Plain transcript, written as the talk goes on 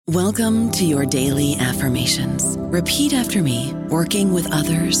Welcome to your daily affirmations. Repeat after me. Working with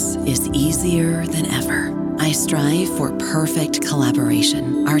others is easier than ever. I strive for perfect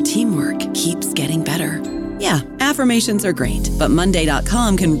collaboration. Our teamwork keeps getting better. Yeah, affirmations are great, but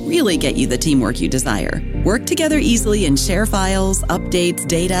Monday.com can really get you the teamwork you desire. Work together easily and share files, updates,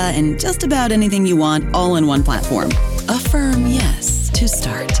 data, and just about anything you want all in one platform. Affirm yes to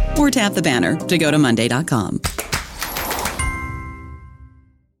start, or tap the banner to go to Monday.com.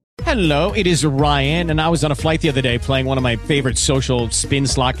 Hello, it is Ryan, and I was on a flight the other day playing one of my favorite social spin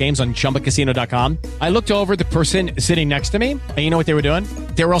slot games on ChumbaCasino.com. I looked over at the person sitting next to me, and you know what they were doing?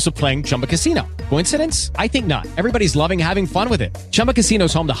 They were also playing Chumba Casino. Coincidence? I think not. Everybody's loving having fun with it. Chumba Casino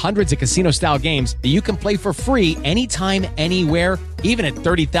is home to hundreds of casino-style games that you can play for free anytime, anywhere, even at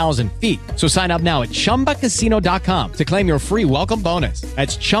 30,000 feet. So sign up now at ChumbaCasino.com to claim your free welcome bonus.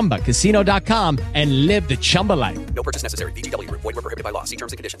 That's ChumbaCasino.com and live the Chumba life. No purchase necessary. VGW. Void where prohibited by law. See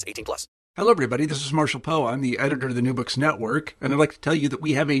terms and conditions. 18+. Hello, everybody. This is Marshall Poe. I'm the editor of the New Books Network, and I'd like to tell you that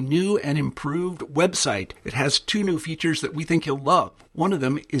we have a new and improved website. It has 2 new features that we think you'll love. One of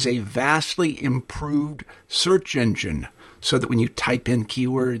them is a vastly improved search engine, so that when you type in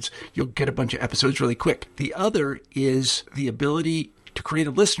keywords, you'll get a bunch of episodes really quick. The other is the ability to create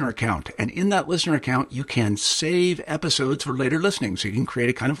a listener account. And in that listener account, you can save episodes for later listening. So you can create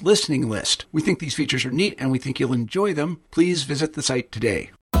a kind of listening list. We think these features are neat, and we think you'll enjoy them. Please visit the site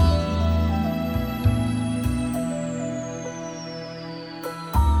today.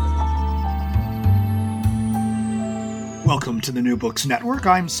 Welcome to the New Books Network.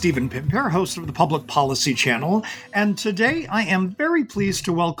 I'm Stephen Pimpare, host of the Public Policy Channel, and today I am very pleased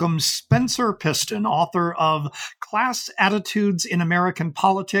to welcome Spencer Piston, author of Class Attitudes in American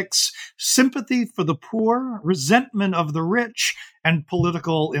Politics, Sympathy for the Poor, Resentment of the Rich, and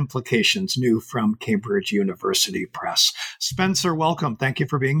Political Implications, new from Cambridge University Press. Spencer, welcome. Thank you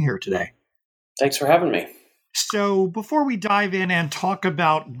for being here today. Thanks for having me. So before we dive in and talk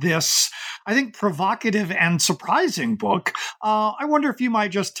about this, I think, provocative and surprising book, I wonder if you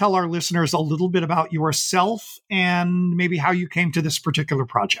might just tell our listeners a little bit about yourself and maybe how you came to this particular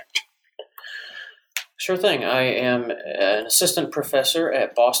project. Sure thing. I am an assistant professor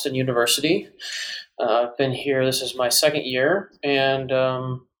at Boston University. I've been here, this is my second year, and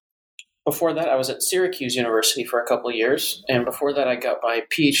before that I was at Syracuse University for a couple of years, and before that I got my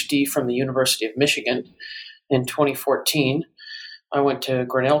PhD from the University of Michigan. In 2014, I went to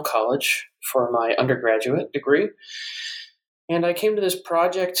Grinnell College for my undergraduate degree, and I came to this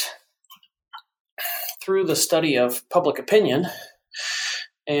project through the study of public opinion,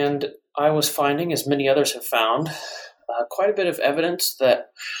 and I was finding, as many others have found, quite a bit of evidence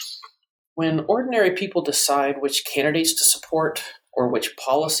that when ordinary people decide which candidates to support or which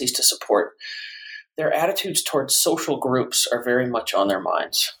policies to support, their attitudes towards social groups are very much on their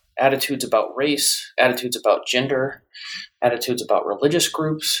minds. Attitudes about race, attitudes about gender, attitudes about religious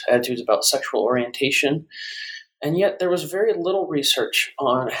groups, attitudes about sexual orientation. And yet there was very little research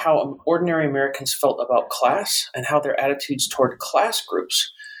on how ordinary Americans felt about class and how their attitudes toward class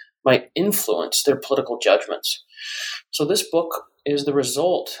groups might influence their political judgments. So this book is the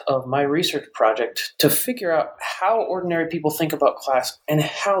result of my research project to figure out how ordinary people think about class and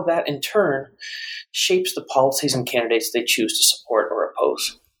how that in turn shapes the policies and candidates they choose to support or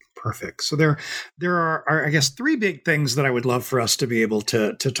oppose. Perfect. So there are, I guess, 3 big things that I would love for us to be able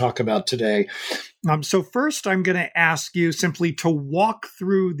to talk about today. So first, I'm going to ask you simply to walk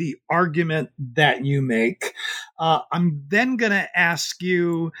through the argument that you make. I'm then going to ask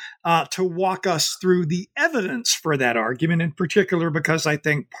you to walk us through the evidence for that argument, in particular, because I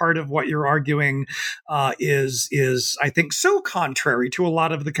think part of what you're arguing is, I think, so contrary to a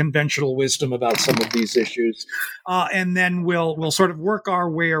lot of the conventional wisdom about some of these issues. And then we'll sort of work our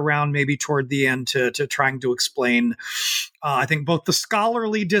way around maybe toward the end to trying to explain, I think, both the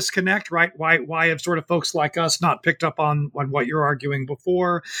scholarly disconnect, right? Why have sort of folks like us not picked up on what you're arguing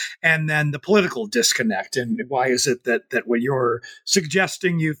before, and then the political disconnect, and why is it that what you're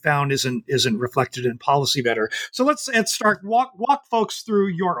suggesting you found isn't reflected in policy better? So let's start. Walk folks through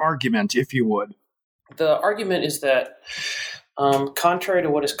your argument, if you would. The argument is that, contrary to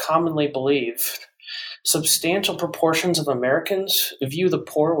what is commonly believed, substantial proportions of Americans view the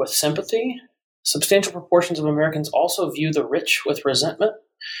poor with sympathy. Substantial proportions of Americans also view the rich with resentment.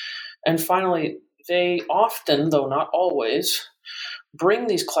 And finally, they often, though not always, bring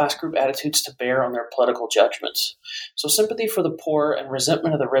these class group attitudes to bear on their political judgments. So sympathy for the poor and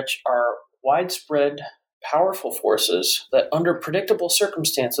resentment of the rich are widespread, powerful forces that under predictable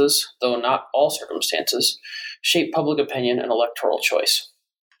circumstances, though not all circumstances, shape public opinion and electoral choice.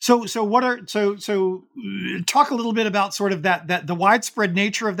 Talk a little bit about sort of that the widespread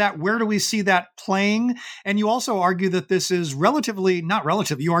nature of that. Where do we see that playing? And you also argue that this is not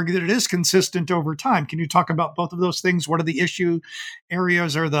relative. You argue that it is consistent over time. Can you talk about both of those things? What are the issue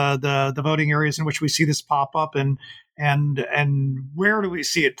areas or the voting areas in which we see this pop up, and where do we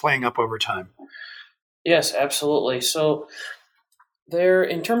see it playing up over time? Yes, absolutely. So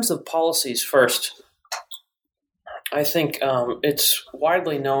in terms of policies first, I think it's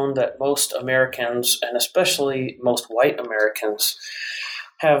widely known that most Americans, and especially most white Americans,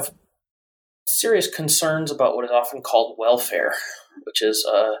 have serious concerns about what is often called welfare, which is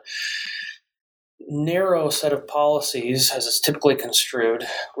a narrow set of policies, as it's typically construed,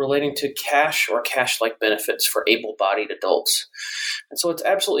 relating to cash or cash-like benefits for able-bodied adults. And so it's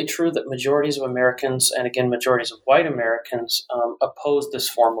absolutely true that majorities of Americans, and again, majorities of white Americans, oppose this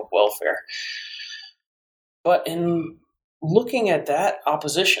form of welfare. But in looking at that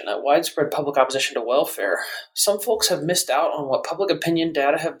opposition, that widespread public opposition to welfare, some folks have missed out on what public opinion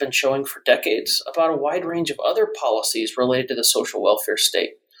data have been showing for decades about a wide range of other policies related to the social welfare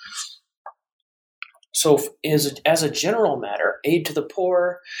state. So as a general matter, aid to the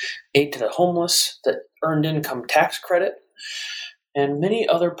poor, aid to the homeless, the earned income tax credit, and many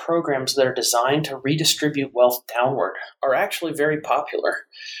other programs that are designed to redistribute wealth downward are actually very popular.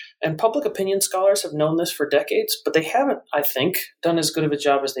 And public opinion scholars have known this for decades, but they haven't, I think, done as good of a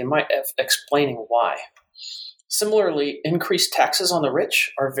job as they might have explaining why. Similarly, increased taxes on the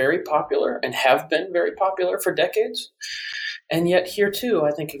rich are very popular and have been very popular for decades. And yet here too,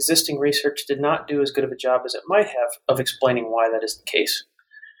 I think existing research did not do as good of a job as it might have of explaining why that is the case.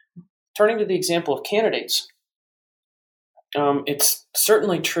 Turning to the example of candidates, it's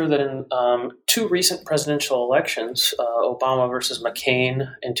certainly true that in two recent presidential elections, Obama versus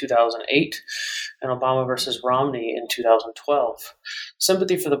McCain in 2008 and Obama versus Romney in 2012,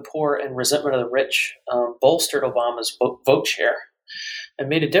 sympathy for the poor and resentment of the rich bolstered Obama's vote share and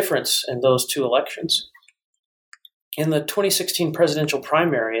made a difference in those two elections. In the 2016 presidential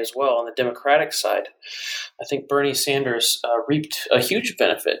primary as well, on the Democratic side, I think Bernie Sanders reaped a huge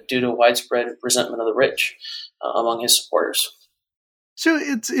benefit due to widespread resentment of the rich among his supporters. So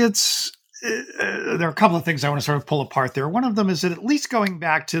there are a couple of things I want to sort of pull apart there. One of them is that at least going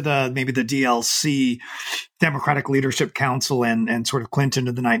back to maybe the DLC, Democratic Leadership Council, and sort of Clinton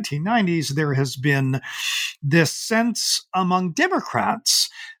in the 1990s, there has been this sense among Democrats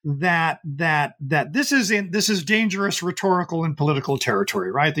that this is dangerous rhetorical and political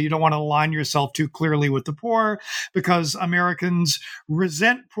territory, right? That you don't want to align yourself too clearly with the poor because Americans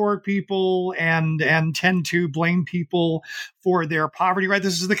resent poor people and tend to blame people for their poverty, right?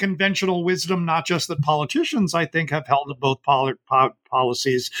 This is the conventional wisdom, not just that politicians, I think, have held of both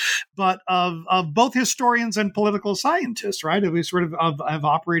policies, but of both historians and political scientists, right? We sort of have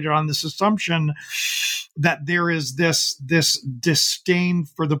operated on this assumption that there is this disdain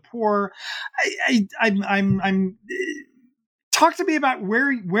for the poor. I'm talk to me about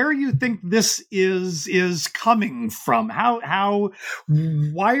where you think this is coming from.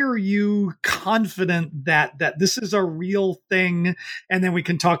 Why are you confident that this is a real thing? And then we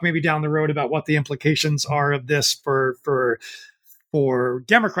can talk maybe down the road about what the implications are of this for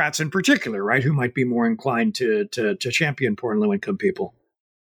Democrats in particular, right? Who might be more inclined to champion poor and low income people.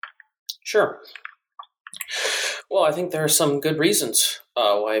 Sure. Well, I think there are some good reasons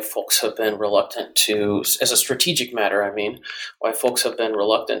why folks have been reluctant to, as a strategic matter, why folks have been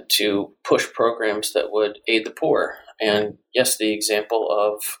reluctant to push programs that would aid the poor. And yes, the example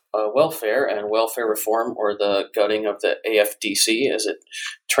of welfare and welfare reform, or the gutting of the AFDC as it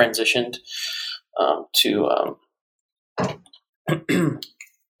transitioned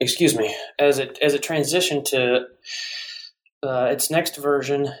as it transitioned to its next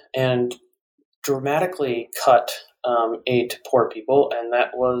version and dramatically cut aid to poor people, and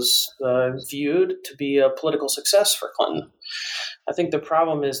that was viewed to be a political success for Clinton. I think the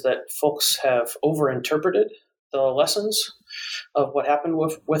problem is that folks have overinterpreted the lessons of what happened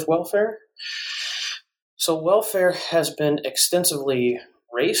with welfare. So welfare has been extensively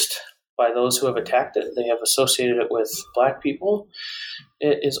raced by those who have attacked it. They have associated it with Black people.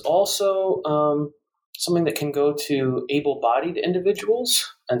 It is also something that can go to able-bodied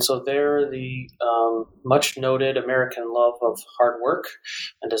individuals. And so there, the much noted American love of hard work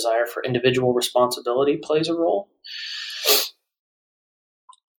and desire for individual responsibility plays a role.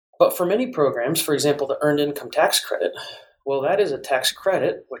 But for many programs, for example, the Earned Income Tax Credit, well, that is a tax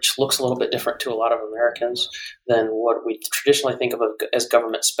credit, which looks a little bit different to a lot of Americans than what we traditionally think of as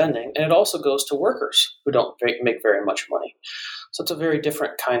government spending. And it also goes to workers who don't make very much money. So it's a very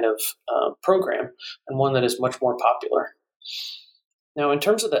different kind of program, and one that is much more popular. Now, in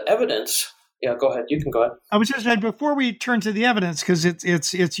terms of the evidence, yeah, go ahead. You can go ahead. I was just saying, before we turn to the evidence, because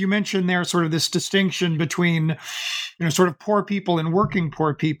it's you mentioned there sort of this distinction between, sort of poor people and working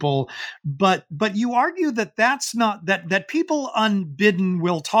poor people, but you argue that that's not that people unbidden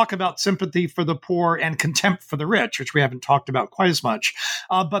will talk about sympathy for the poor and contempt for the rich, which we haven't talked about quite as much,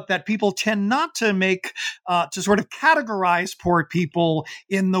 but that people tend not to make to sort of categorize poor people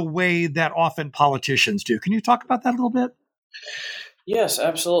in the way that often politicians do. Can you talk about that a little bit? Yes,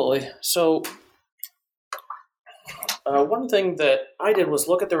 absolutely. So one thing that I did was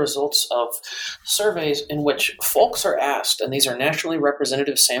look at the results of surveys in which folks are asked, and these are nationally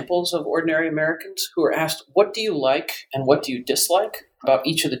representative samples of ordinary Americans who are asked, what do you like and what do you dislike about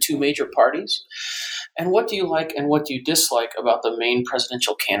each of the two major parties? And what do you like and what do you dislike about the main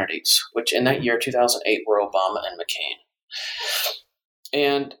presidential candidates, which in that year, 2008, were Obama and McCain.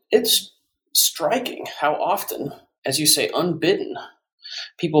 And it's striking how often, as you say, unbidden,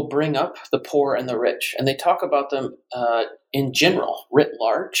 people bring up the poor and the rich, and they talk about them in general, writ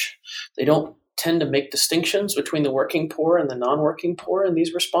large. They don't tend to make distinctions between the working poor and the non-working poor in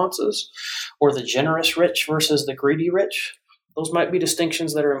these responses, or the generous rich versus the greedy rich. Those might be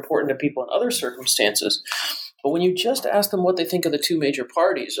distinctions that are important to people in other circumstances. But when you just ask them what they think of the two major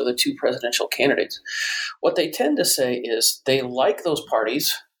parties or the two presidential candidates, what they tend to say is they like those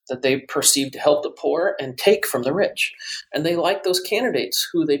parties that they perceive to help the poor and take from the rich. And they like those candidates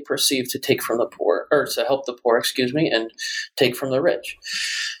who they perceive to take from the poor, or to help the poor, and take from the rich.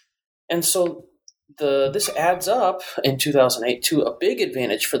 And so this adds up in 2008 to a big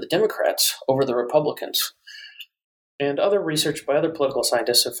advantage for the Democrats over the Republicans. And other research by other political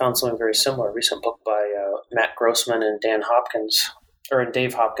scientists have found something very similar. A recent book by Matt Grossman and Dave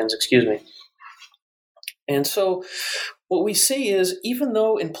Hopkins. And so what we see is, even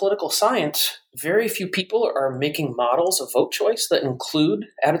though in political science, very few people are making models of vote choice that include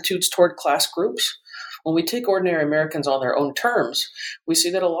attitudes toward class groups, when we take ordinary Americans on their own terms, we see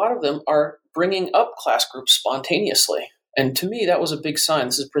that a lot of them are bringing up class groups spontaneously. And to me, that was a big sign.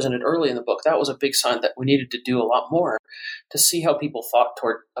 This is presented early in the book. That was a big sign that we needed to do a lot more to see how people thought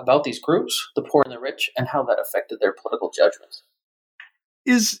about these groups, the poor and the rich, and how that affected their political judgments.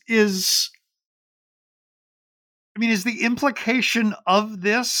 Is the implication of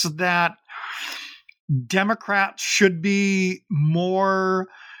this that Democrats should be more,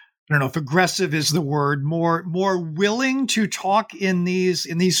 I don't know if aggressive is the word, more willing to talk in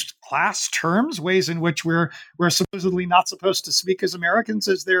these class terms, ways in which we're supposedly not supposed to speak as Americans?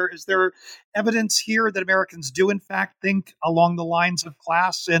 Is there evidence here that Americans do in fact think along the lines of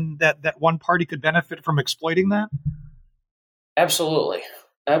class, and that one party could benefit from exploiting that? Absolutely.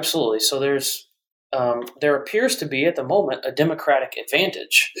 So there appears to be at the moment a Democratic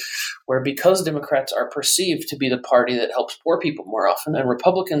advantage, where because Democrats are perceived to be the party that helps poor people more often, and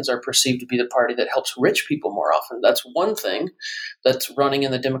Republicans are perceived to be the party that helps rich people more often. That's one thing that's running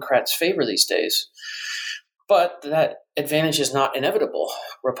in the Democrats' favor these days. But that advantage is not inevitable.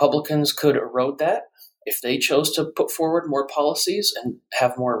 Republicans could erode that if they chose to put forward more policies and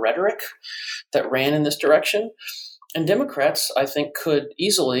have more rhetoric that ran in this direction. And Democrats, I think, could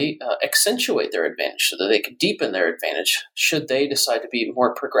easily accentuate their advantage so that they could deepen their advantage should they decide to be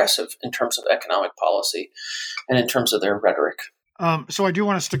more progressive in terms of economic policy and in terms of their rhetoric. So I do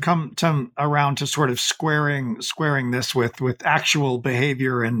want us to come around to sort of squaring this with actual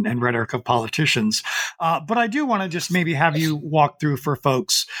behavior and rhetoric of politicians. But I do want to just maybe have you walk through for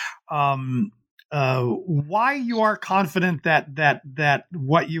folks why you are confident that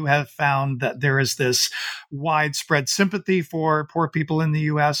what you have found, that there is this widespread sympathy for poor people in the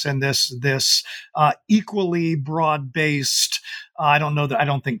U.S. and this equally broad-based, I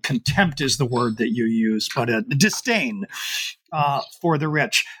don't think contempt is the word that you use, but a disdain for the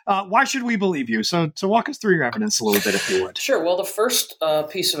rich. Why should we believe you? So walk us through your evidence a little bit, if you would. Sure. Well, the first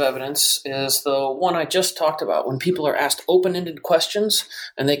piece of evidence is the one I just talked about, when people are asked open-ended questions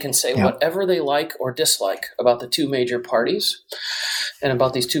and they can say whatever they like or dislike about the two major parties and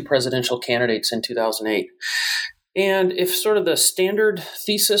about these two presidential candidates in 2008. And if sort of the standard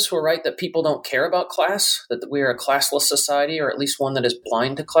thesis were right that people don't care about class, that we are a classless society, or at least one that is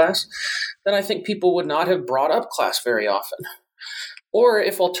blind to class, then I think people would not have brought up class very often. Or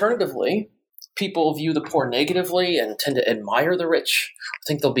if alternatively, people view the poor negatively and tend to admire the rich,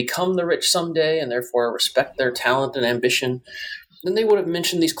 think they'll become the rich someday and therefore respect their talent and ambition, then they would have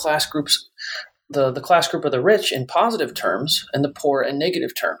mentioned these class groups, the class group of the rich in positive terms and the poor in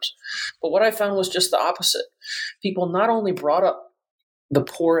negative terms. But what I found was just the opposite. People not only brought up the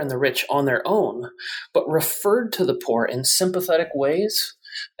poor and the rich on their own, but referred to the poor in sympathetic ways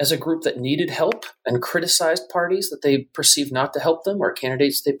as a group that needed help and criticized parties that they perceived not to help them or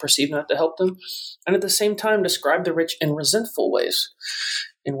candidates they perceived not to help them, and at the same time described the rich in resentful ways,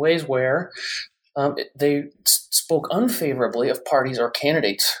 in ways where they spoke unfavorably of parties or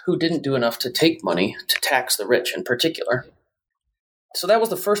candidates who didn't do enough to take money to tax the rich in particular. So that was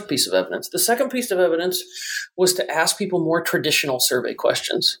the first piece of evidence. The second piece of evidence was to ask people more traditional survey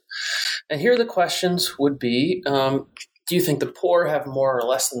questions. And here the questions would be, do you think the poor have more or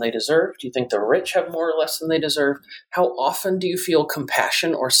less than they deserve? Do you think the rich have more or less than they deserve? How often do you feel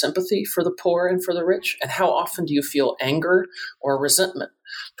compassion or sympathy for the poor and for the rich? And how often do you feel anger or resentment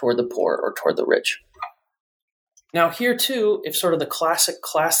toward the poor or toward the rich? Now here too, if sort of the classic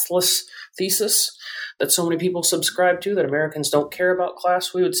classless thesis that so many people subscribe to, that Americans don't care about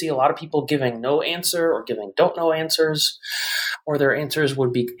class, we would see a lot of people giving no answer or giving don't know answers, or their answers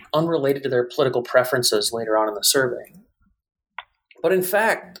would be unrelated to their political preferences later on in the survey. But in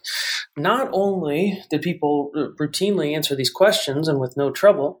fact, not only did people routinely answer these questions and with no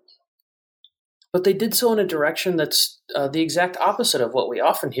trouble, but they did so in a direction that's the exact opposite of what we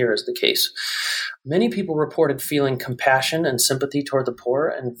often hear is the case. Many people reported feeling compassion and sympathy toward the poor,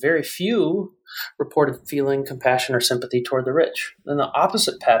 and very few reported feeling compassion or sympathy toward the rich. Then the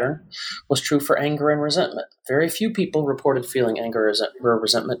opposite pattern was true for anger and resentment. Very few people reported feeling anger or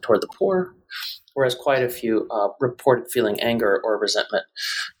resentment toward the poor, whereas quite a few reported feeling anger or resentment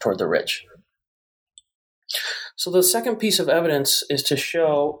toward the rich. So the second piece of evidence is to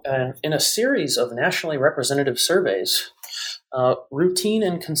show, in a series of nationally representative surveys, routine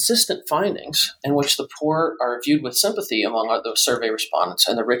and consistent findings in which the poor are viewed with sympathy among those survey respondents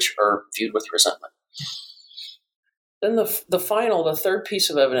and the rich are viewed with resentment. Then the third piece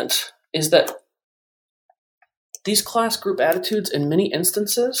of evidence is that these class group attitudes in many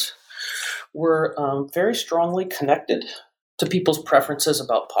instances were very strongly connected to people's preferences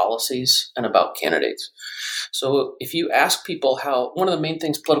about policies and about candidates. So if you ask people one of the main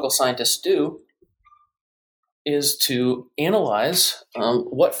things political scientists do is to analyze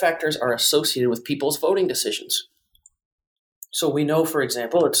what factors are associated with people's voting decisions. So we know, for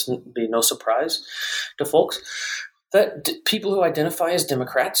example, it's be no surprise to folks that people who identify as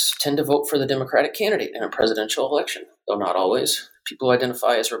Democrats tend to vote for the Democratic candidate in a presidential election, though not always. People who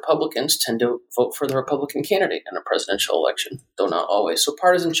identify as Republicans tend to vote for the Republican candidate in a presidential election, though not always. So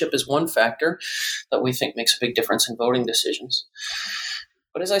partisanship is one factor that we think makes a big difference in voting decisions.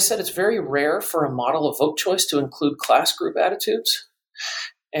 But as I said, it's very rare for a model of vote choice to include class group attitudes.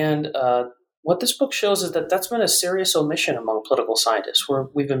 And what this book shows is that that's been a serious omission among political scientists, where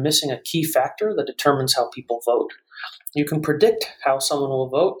we've been missing a key factor that determines how people vote. You can predict how someone will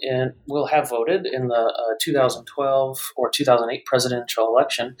vote and will have voted in the 2012 or 2008 presidential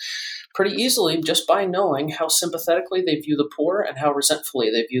election pretty easily just by knowing how sympathetically they view the poor and how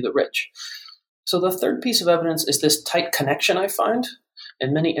resentfully they view the rich. So the third piece of evidence is this tight connection I find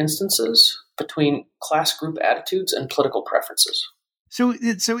in many instances between class group attitudes and political preferences. So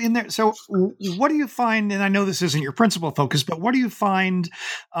what do you find, and I know this isn't your principal focus, but what do you find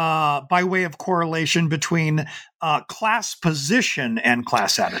by way of correlation between class position and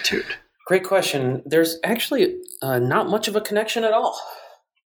class attitude? Great question. There's actually not much of a connection at all.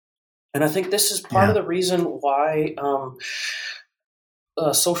 And I think this is part of the reason why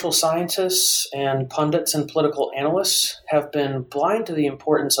social scientists and pundits and political analysts have been blind to the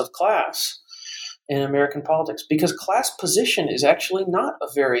importance of class in American politics, because class position is actually not a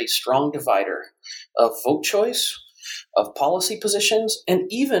very strong divider of vote choice, of policy positions, and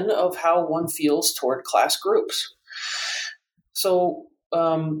even of how one feels toward class groups. So,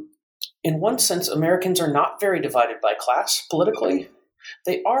 in one sense, Americans are not very divided by class politically.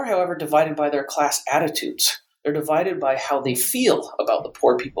 They are, however, divided by their class attitudes. They're divided by how they feel about the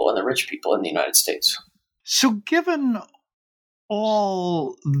poor people and the rich people in the United States. So given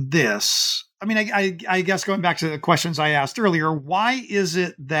all this, I mean, I guess going back to the questions I asked earlier, why is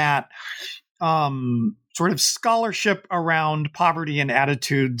it that sort of scholarship around poverty and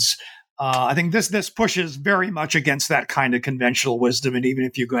attitudes, I think this pushes very much against that kind of conventional wisdom. And even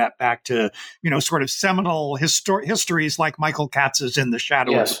if you go back to, sort of seminal histories like Michael Katz's In the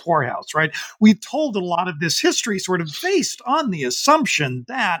Shadow of the Poorhouse, right? We've told a lot of this history sort of based on the assumption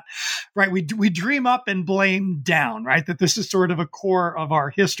that, right, we dream up and blame down, right? That this is sort of a core of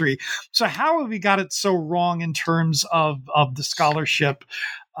our history. So how have we got it so wrong in terms of the scholarship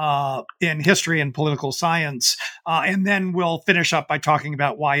in history and political science? And then we'll finish up by talking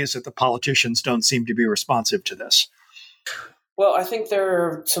about why is it the politicians don't seem to be responsive to this? Well, I think there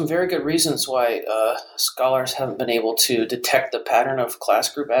are some very good reasons why scholars haven't been able to detect the pattern of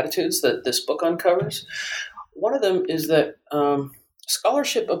class group attitudes that this book uncovers. One of them is that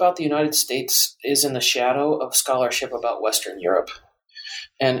Scholarship about the United States is in the shadow of scholarship about Western Europe.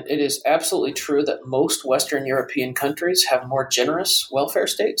 And it is absolutely true that most Western European countries have more generous welfare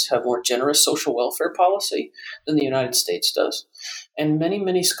states, have more generous social welfare policy than the United States does. And many,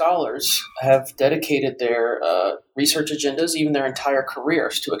 many scholars have dedicated their research agendas, even their entire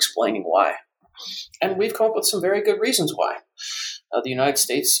careers, to explaining why. And we've come up with some very good reasons why. The United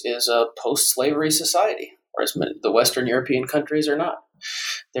States is a post-slavery society, whereas the Western European countries are not.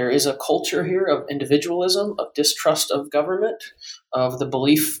 There is a culture here of individualism, of distrust of government, of the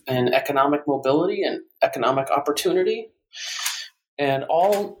belief in economic mobility and economic opportunity. And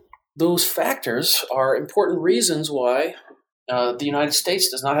all those factors are important reasons why the United States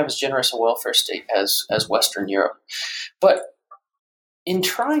does not have as generous a welfare state as Western Europe. But in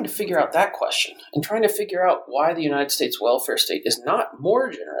trying to figure out that question, in trying to figure out why the United States welfare state is not more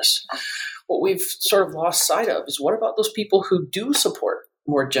generous, what we've sort of lost sight of is what about those people who do support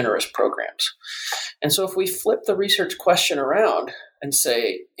more generous programs? And so if we flip the research question around and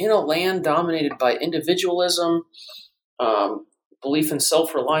say, in a land dominated by individualism, belief in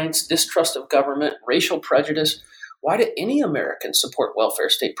self-reliance, distrust of government, racial prejudice, why do any Americans support welfare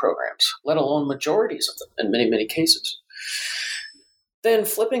state programs, let alone majorities of them in many, many cases? Then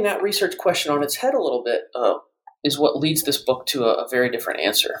flipping that research question on its head a little bit is what leads this book to a very different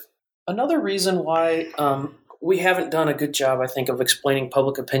answer. Another reason why we haven't done a good job, I think, of explaining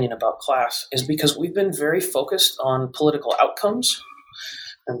public opinion about class is because we've been very focused on political outcomes.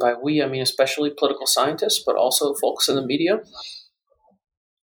 And by we, I mean especially political scientists, but also folks in the media.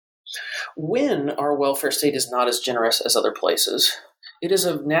 When our welfare state is not as generous as other places, it is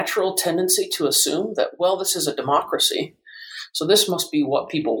a natural tendency to assume that, well, this is a democracy, so this must be what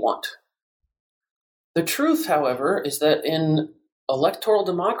people want. The truth, however, is that in electoral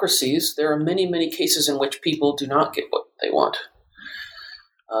democracies, there are many, many cases in which people do not get what they want.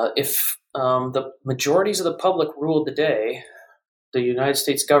 If the majorities of the public ruled the day, the United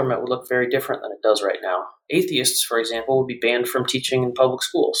States government would look very different than it does right now. Atheists, for example, would be banned from teaching in public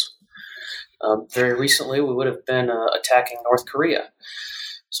schools. Very recently, we would have been attacking North Korea.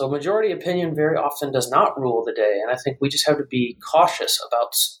 So majority opinion very often does not rule the day, and I think we just have to be cautious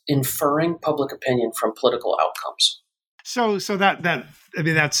about inferring public opinion from political outcomes. So that I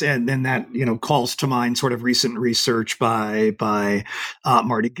mean that's and that calls to mind sort of recent research by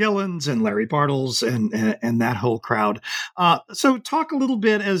Marty Gillens and Larry Bartels and that whole crowd. So talk a little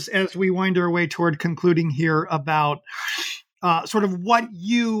bit as we wind our way toward concluding here about sort of what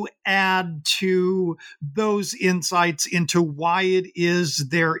you add to those insights into why it is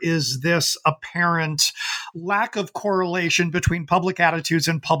there is this apparent lack of correlation between public attitudes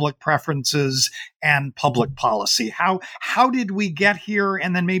and public preferences and public policy. How did we get here?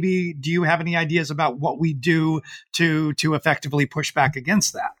 And then maybe do you have any ideas about what we do to effectively push back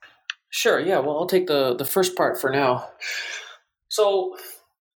against that? Sure. Yeah. Well, I'll take the first part for now. So,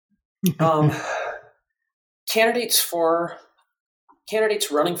 candidates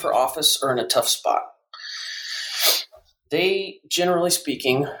running for office are in a tough spot. They, generally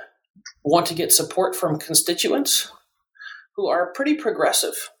speaking, want to get support from constituents who are pretty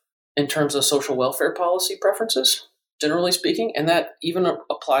progressive in terms of social welfare policy preferences, generally speaking, and that even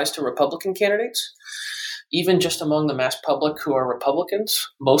applies to Republican candidates. Even just among the mass public who are Republicans,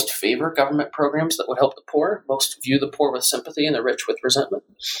 most favor government programs that would help the poor. Most view the poor with sympathy and the rich with resentment.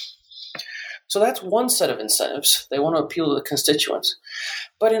 So that's one set of incentives. They want to appeal to the constituents.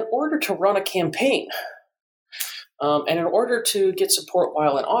 But in order to run a campaign, and in order to get support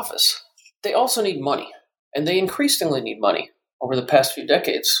while in office, they also need money. And they increasingly need money over the past few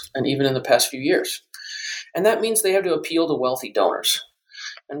decades, and even in the past few years. And that means they have to appeal to wealthy donors.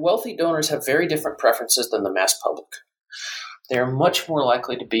 And wealthy donors have very different preferences than the mass public. They are much more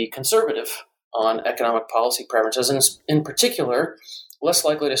likely to be conservative on economic policy preferences, and in particular, less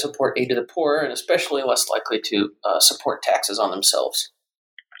likely to support aid to the poor, and especially less likely to support taxes on themselves.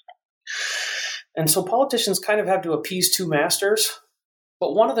 And so politicians kind of have to appease two masters,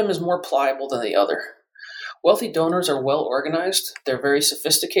 but one of them is more pliable than the other. Wealthy donors are well organized, they're very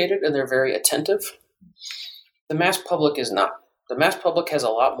sophisticated, and they're very attentive. The mass public is not. The mass public has a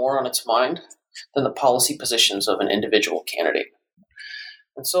lot more on its mind than the policy positions of an individual candidate.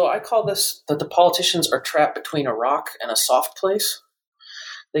 And so I call this that the politicians are trapped between a rock and a soft place.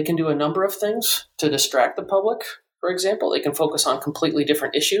 They can do a number of things to distract the public. For example, they can focus on completely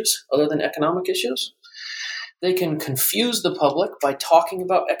different issues other than economic issues. They can confuse the public by talking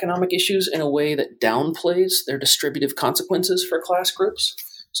about economic issues in a way that downplays their distributive consequences for class groups.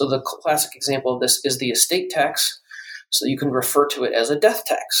 So the classic example of this is the estate tax. So you can refer to it as a death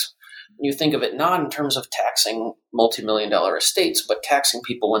tax. You think of it not in terms of taxing multi-million-dollar estates, but taxing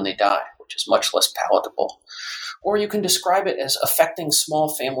people when they die, which is much less palatable. Or you can describe it as affecting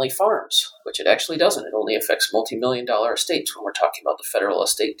small family farms, which it actually doesn't. It only affects multi-million-dollar estates when we're talking about the federal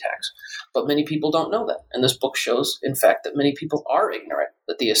estate tax. But many people don't know that. And this book shows, in fact, that many people are ignorant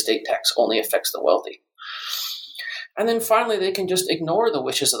that the estate tax only affects the wealthy. And then finally, they can just ignore the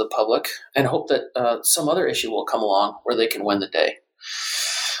wishes of the public and hope that some other issue will come along where they can win the day.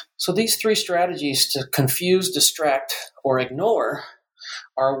 So these three strategies to confuse, distract, or ignore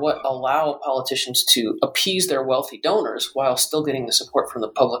are what allow politicians to appease their wealthy donors while still getting the support from the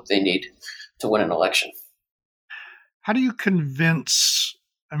public they need to win an election. How do you convince?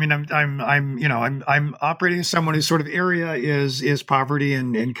 I mean, I'm operating as someone whose sort of area is poverty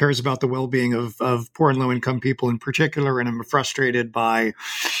and cares about the well-being of poor and low-income people in particular, and I'm frustrated by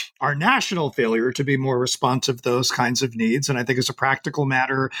our national failure to be more responsive to those kinds of needs. And I think as a practical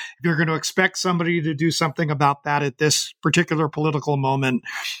matter, if you're going to expect somebody to do something about that at this particular political moment,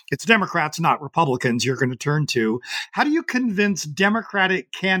 it's Democrats, not Republicans, you're going to turn to. How do you convince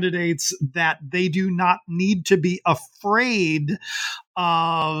Democratic candidates that they do not need to be afraid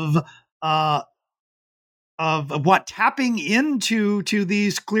of what tapping into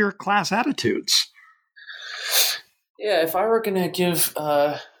these clear class attitudes? Yeah, if I were going to give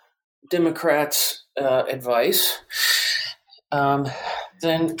Democrats advice,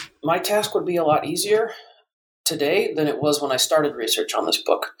 then my task would be a lot easier today than it was when I started research on this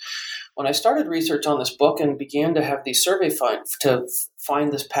book. When I started research on this book and began to have these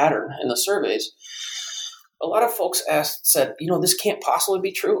find this pattern in the surveys, a lot of folks said, this can't possibly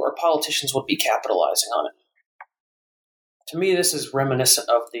be true, or politicians would be capitalizing on it. To me, this is reminiscent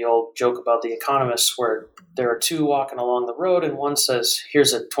of the old joke about the economists where there are two walking along the road and one says,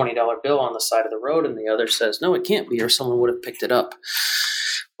 here's a $20 bill on the side of the road, and the other says, no, it can't be, or someone would have picked it up.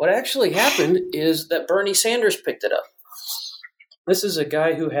 What actually happened is that Bernie Sanders picked it up. This is a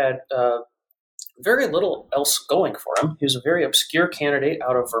guy who had very little else going for him. He was a very obscure candidate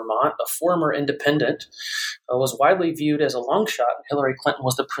out of Vermont, a former independent, was widely viewed as a long shot, and Hillary Clinton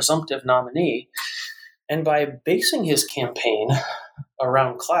was the presumptive nominee. And by basing his campaign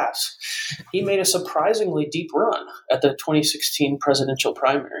around class, he made a surprisingly deep run at the 2016 presidential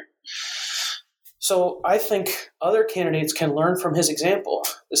primary. So I think other candidates can learn from his example.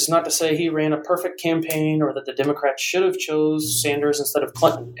 This is not to say he ran a perfect campaign or that the Democrats should have chose Sanders instead of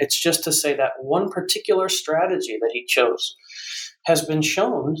Clinton. It's just to say that one particular strategy that he chose has been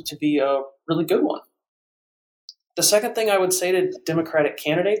shown to be a really good one. The second thing I would say to Democratic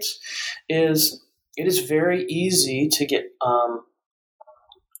candidates is it is very easy to get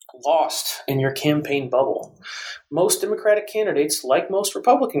lost in your campaign bubble. Most Democratic candidates, like most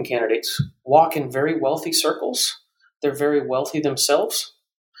Republican candidates, walk in very wealthy circles. They're very wealthy themselves.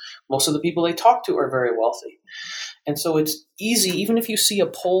 Most of the people they talk to are very wealthy. And so it's easy, even if you see a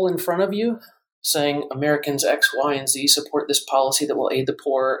poll in front of you saying Americans X, Y, and Z support this policy that will aid the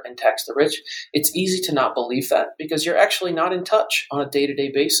poor and tax the rich, it's easy to not believe that because you're actually not in touch on a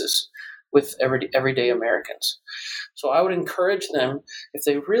day-to-day basis with everyday Americans. So I would encourage them, if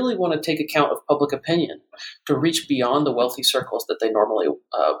they really want to take account of public opinion, to reach beyond the wealthy circles that they normally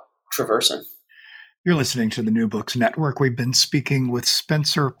traverse in. You're listening to the New Books Network. We've been speaking with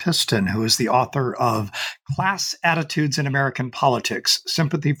Spencer Piston, who is the author of Class Attitudes in American Politics,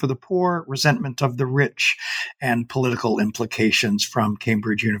 Sympathy for the Poor, Resentment of the Rich, and Political Implications, from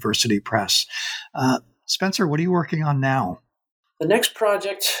Cambridge University Press. Spencer, what are you working on now? The next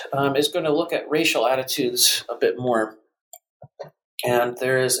project is going to look at racial attitudes a bit more. And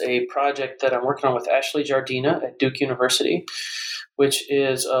there is a project that I'm working on with Ashley Jardina at Duke University, which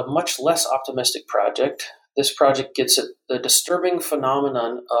is a much less optimistic project. This project gets at the disturbing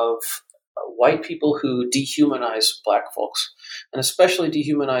phenomenon of white people who dehumanize Black folks, and especially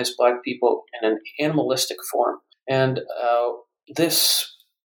dehumanize Black people in an animalistic form. And this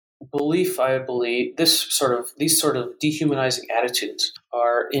belief, I believe, these sort of dehumanizing attitudes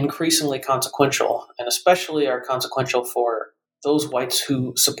are increasingly consequential, and especially are consequential for those whites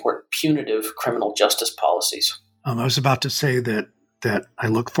who support punitive criminal justice policies. I was about to say that I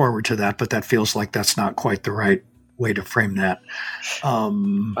look forward to that, but that feels like that's not quite the right way to frame that. I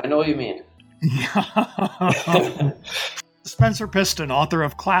know what you mean. Yeah. Spencer Piston, author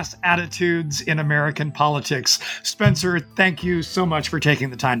of Class Attitudes in American Politics. Spencer, thank you so much for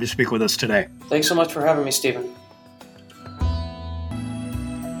taking the time to speak with us today. Thanks so much for having me, Stephen.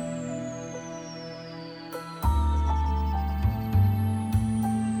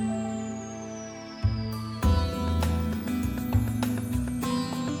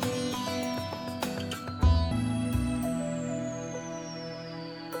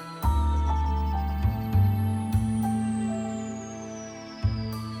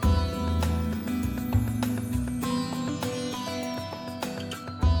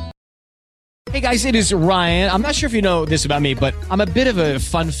 Hey guys, it is Ryan. I'm not sure if you know this about me, but I'm a bit of a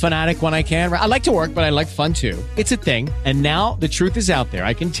fun fanatic when I can. I like to work, but I like fun too. It's a thing. And now the truth is out there.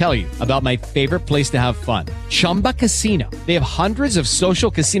 I can tell you about my favorite place to have fun. Chumba Casino. They have hundreds of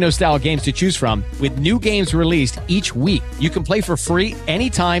social casino style games to choose from with new games released each week. You can play for free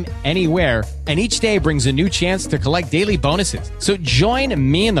anytime, anywhere. And each day brings a new chance to collect daily bonuses. So join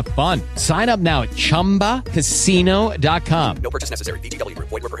me in the fun. Sign up now at ChumbaCasino.com. No purchase necessary. VGW Group.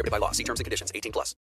 Void where prohibited by law. See terms and conditions. 18+.